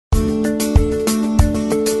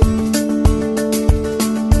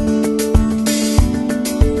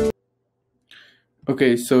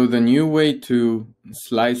Okay, so the new way to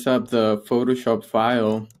slice up the Photoshop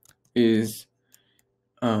file is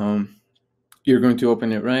you're going to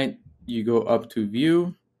open it, right? You go up to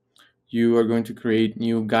View. You are going to create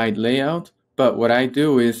new guide layout. But what I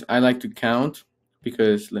do is I like to count,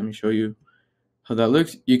 because let me show you how that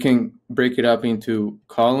looks. You can break it up into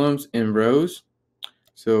columns and rows.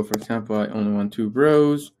 So for example, I only want 2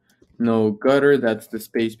 rows, no gutter, that's the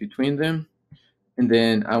space between them. And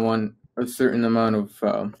then I want a certain amount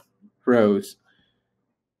of rows.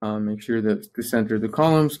 Make sure that to center the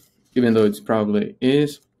columns, even though it's probably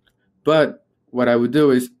is. But what I would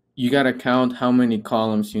do is you got to count how many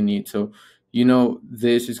columns you need. So,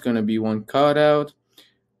 this is going to be one cutout.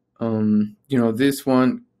 This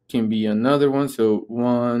one can be another one. So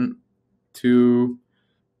 1, 2,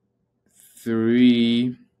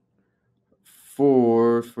 3,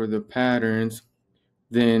 4 for the patterns.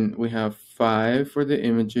 Then we have 5 for the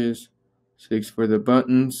images, 6 for the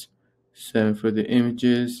buttons, 7 for the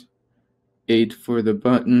images, 8 for the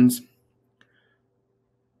buttons,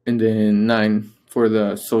 and then 9 for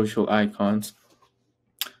the social icons.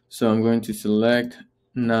 So I'm going to select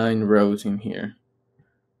 9 rows in here.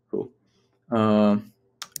 Cool.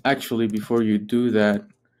 Actually, before you do that,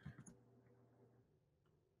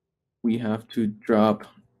 we have to drop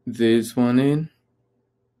this one in.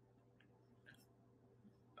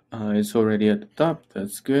 It's already at the top.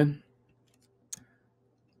 That's good.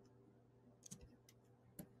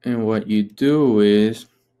 And what you do is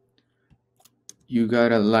you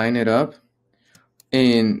gotta line it up,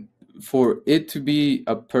 and for it to be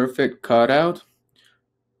a perfect cutout,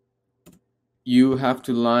 you have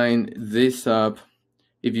to line this up.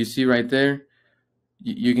 If you see right there,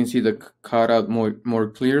 you can see the cutout more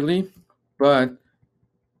clearly, but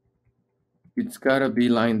it's gotta be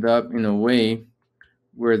lined up in a way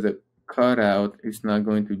where the cutout is not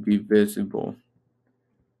going to be visible.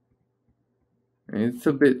 And it's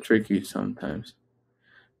a bit tricky sometimes.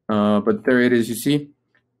 But there it is, you see?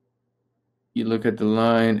 You look at the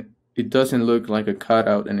line, it doesn't look like a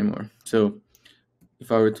cutout anymore. So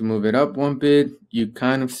if I were to move it up one bit, you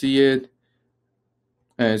kind of see it.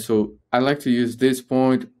 And so I like to use this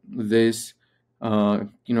point, this,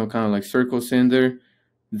 kind of like circles in there,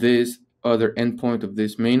 this other endpoint of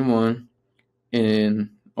this main one, and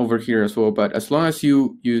over here as well. But as long as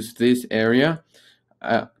you use this area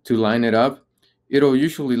to line it up, it'll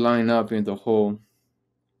usually line up in the whole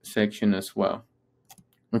section as well.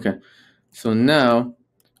 Okay, so now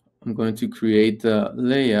I'm going to create the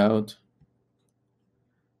layout,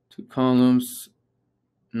 2 columns,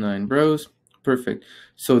 9 rows. Perfect.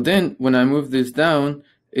 So then when I move this down,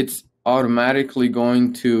 it's automatically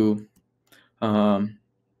going to,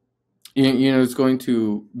 it's going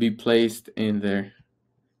to be placed in there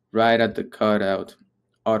right at the cutout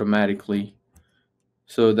automatically.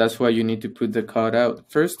 So that's why you need to put the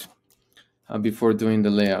cutout first before doing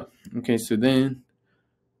the layout. Okay, so then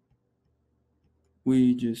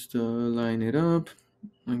we just line it up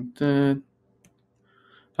like that.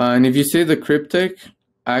 And if you see the cryptic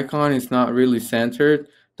icon is not really centered,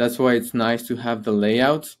 that's why it's nice to have the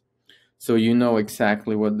layouts, so you know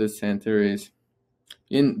exactly what the center is.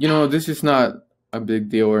 And this is not a big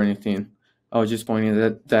deal or anything. I was just pointing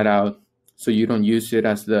that out so you don't use it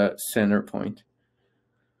as the center point.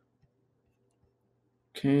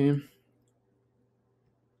 Okay,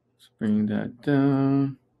 let's bring that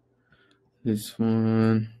down. This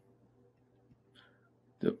one,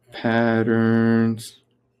 the patterns.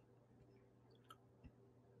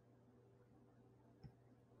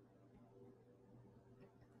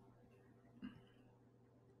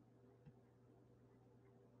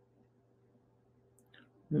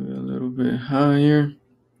 Maybe a little bit higher.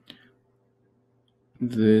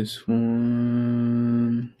 This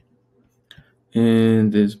one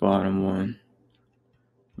and this bottom one,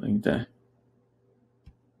 like that.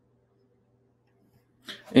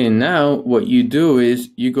 And now what you do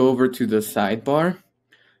is you go over to the sidebar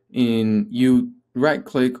and you right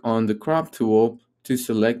click on the crop tool to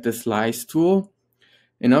select the slice tool.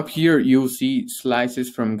 And up here you'll see slices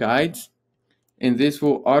from guides, and this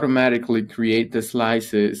will automatically create the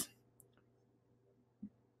slices,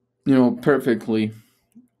 perfectly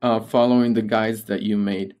following the guides that you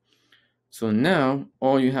made. So now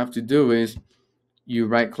all you have to do is you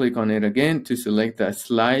right click on it again to select that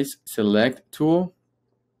slice select tool,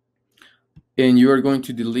 and you are going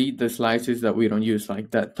to delete the slices that we don't use,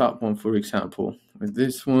 like that top one, for example. With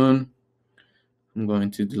this one, I'm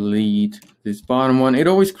going to delete this bottom one. It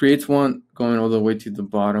always creates one going all the way to the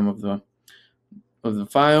bottom of the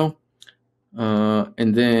file.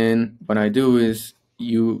 And then what I do is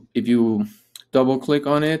if you double click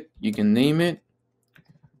on it, you can name it.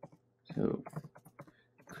 So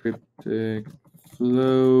cryptic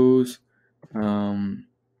flows.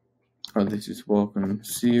 This is welcome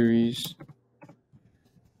series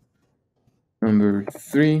number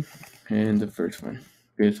 3 and the first one.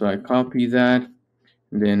 Okay, so I copy that,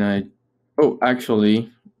 and then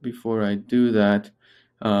actually, before I do that,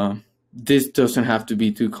 this doesn't have to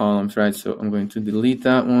be 2 columns, right? So I'm going to delete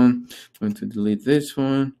that one, I'm going to delete this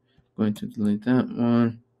one, I'm going to delete that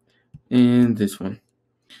one, and this one,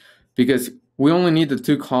 because we only need the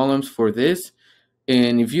 2 columns for this.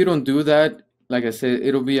 And if you don't do that, like I said,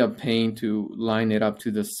 it'll be a pain to line it up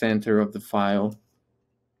to the center of the file.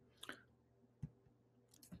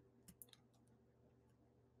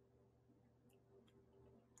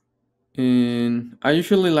 And I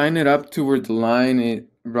usually line it up to where the line, it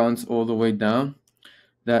runs all the way down,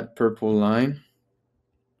 that purple line.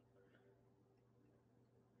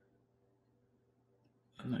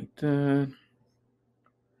 Like that.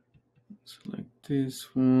 Select this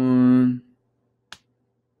one.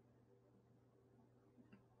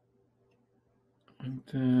 Like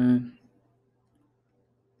that.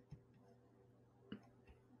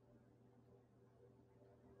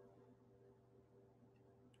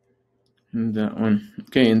 And that one.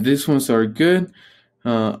 Okay, and these ones are good.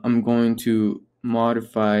 I'm going to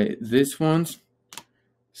modify these ones.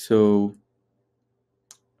 So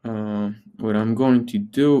what I'm going to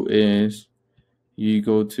do is you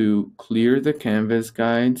go to clear the canvas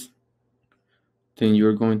guides. Then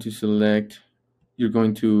you're going to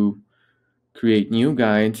create new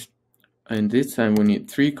guides. And this time we need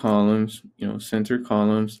 3 columns, center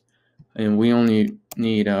columns. And we only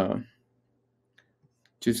need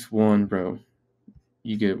just 1 row.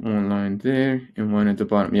 You get 1 line there and 1 at the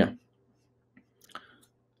bottom. Yeah.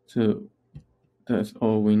 So that's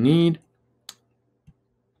all we need.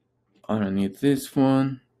 I don't need this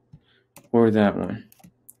one or that one.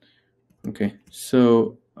 Okay,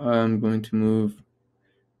 so I'm going to move.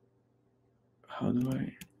 How do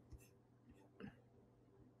I?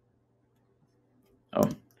 Oh,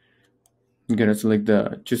 you gotta select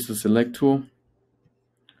just the select tool.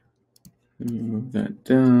 Let me move that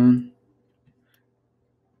down.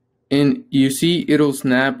 And you see it'll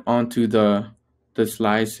snap onto the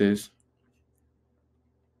slices.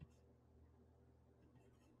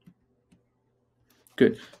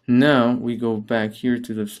 Good. Now we go back here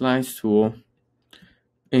to the slice tool,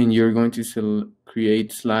 and you're going to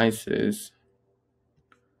create slices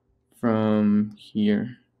from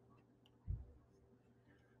here.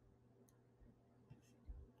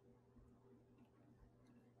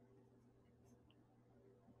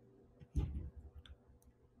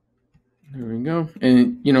 There we go.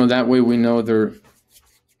 And that way we know they're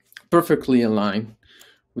perfectly aligned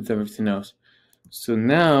with everything else. So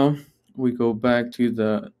now we go back to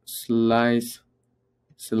the slice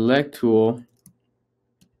select tool,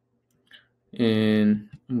 and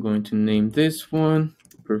I'm going to name this one.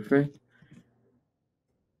 Perfect.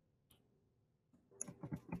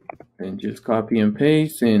 And just copy and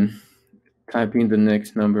paste and type in the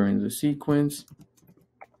next number in the sequence.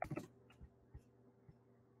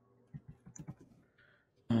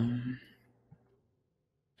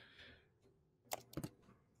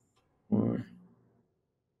 Or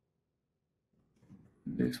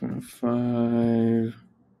this one, 5,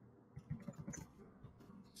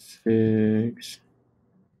 6,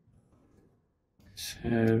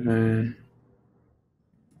 7,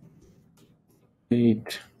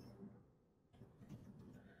 8,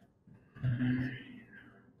 9.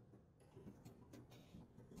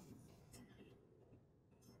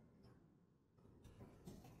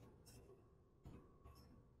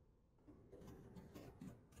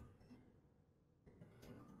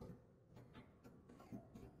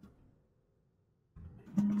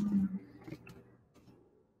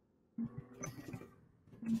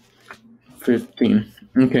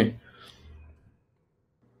 Okay.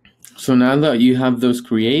 So now that you have those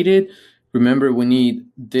created, remember we need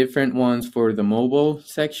different ones for the mobile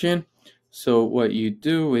section. So what you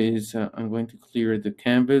do is I'm going to clear the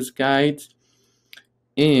canvas guides,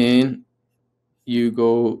 and you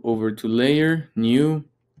go over to layer, new,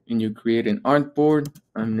 and you create an artboard.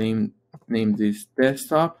 I'm name this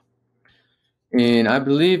desktop. And I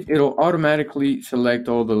believe it'll automatically select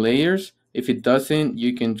all the layers. If it doesn't,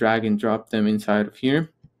 you can drag and drop them inside of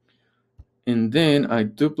here. And then I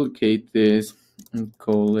duplicate this and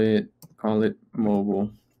call it mobile.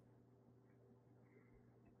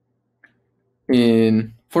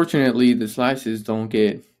 And fortunately, the slices don't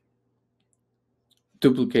get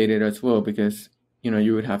duplicated as well, because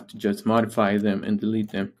you would have to just modify them and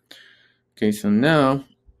delete them. Okay, so now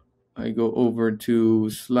I go over to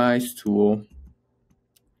slice tool,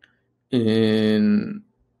 and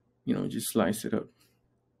just slice it up.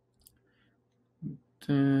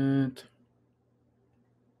 That.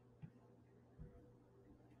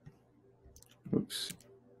 Oops.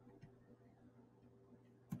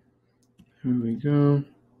 Here we go.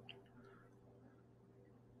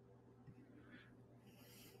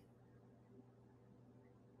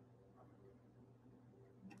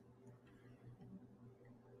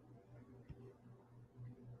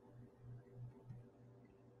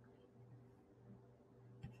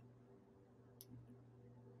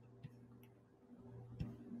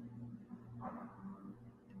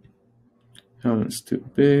 That one's too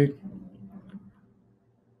big.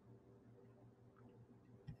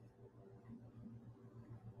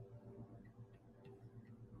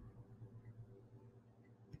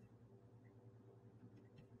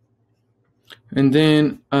 And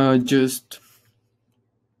then you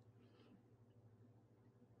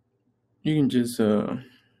can just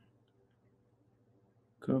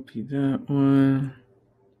copy that one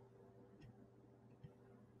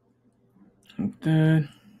like that.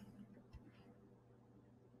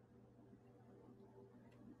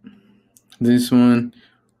 This one,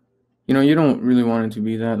 you don't really want it to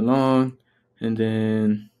be that long. And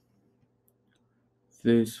then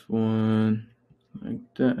this one like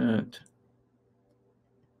that.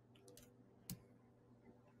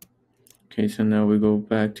 Okay, so now we go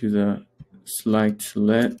back to the slide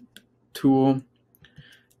select tool.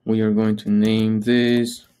 We are going to name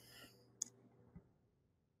this.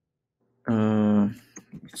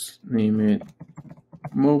 Let's name it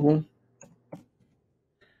mobile.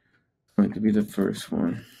 It's going to be the first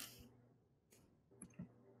one.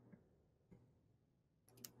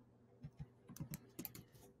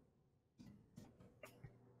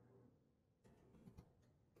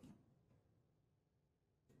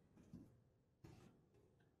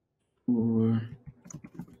 Four,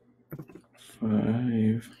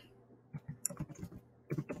 5.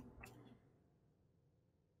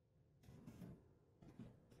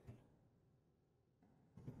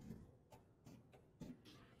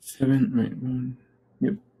 Seven, right? One.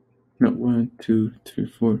 Yep. No, 1, 2, 3,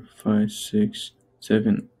 4, 5, 6,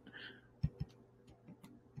 7,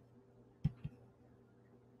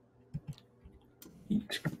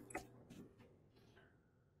 8.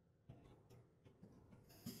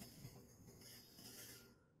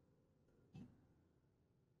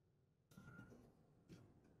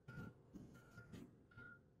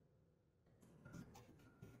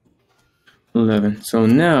 So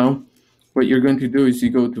now what you're going to do is you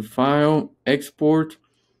go to File, Export,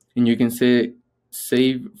 and you can say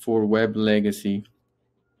Save for Web Legacy.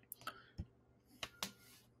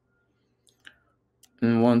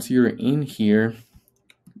 And once you're in here,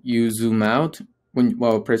 you zoom out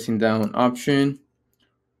while pressing down Option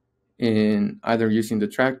and either using the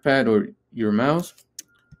trackpad or your mouse.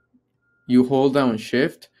 You hold down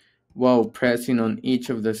Shift while pressing on each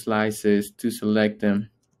of the slices to select them.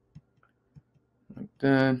 Like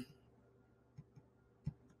that.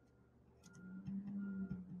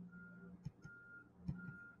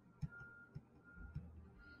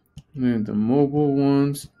 And then the mobile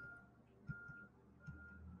ones.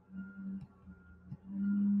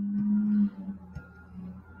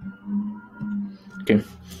 Okay,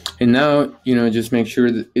 and now just make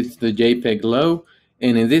sure that it's the JPEG low,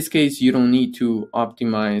 and in this case you don't need to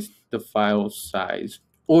optimize the file size,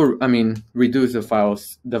 or reduce the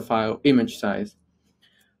file image size.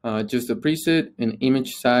 Just a preset and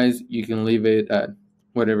image size, you can leave it at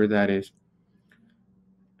whatever that is.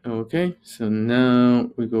 Okay, so now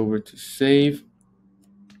we go over to save.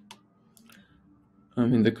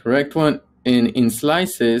 I'm in the correct one, and in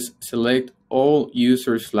slices select all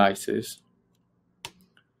user slices.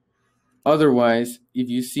 Otherwise, if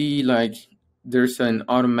you see like there's an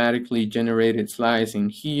automatically generated slice in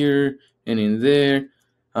here and in there,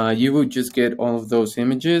 you would just get all of those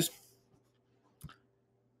images,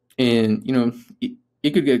 and it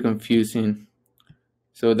could get confusing.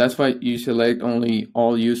 So that's why you select only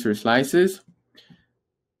all user slices,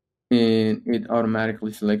 and it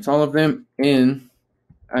automatically selects all of them. And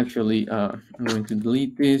actually, I'm going to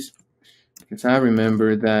delete this because I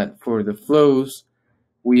remember that for the flows,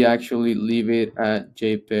 we actually leave it at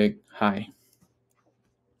JPEG high.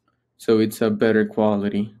 So it's a better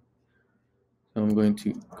quality. So I'm going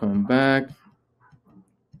to come back,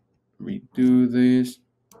 redo this.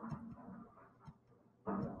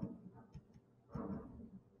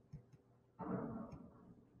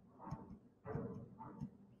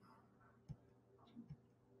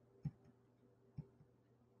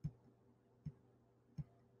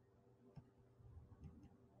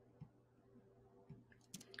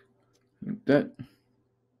 Like that.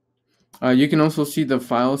 You can also see the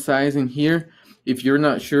file size in here. If you're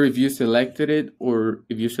not sure if you selected it or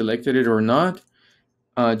not,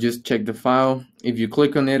 just check the file. If you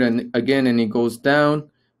click on it and it goes down,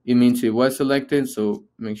 it means it was selected, so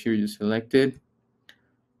make sure you select it.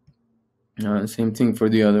 Same thing for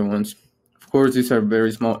the other ones. Of course, these are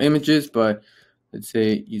very small images, but let's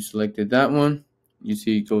say you selected that one, you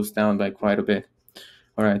see it goes down by quite a bit.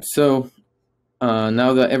 All right, so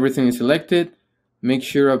now that everything is selected, make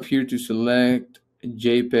sure up here to select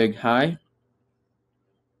JPEG high.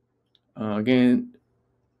 Again,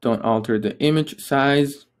 don't alter the image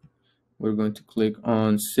size. We're going to click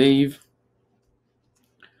on save.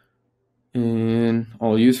 And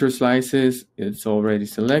all user slices, it's already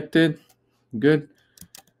selected. Good.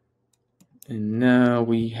 And now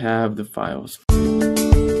we have the files.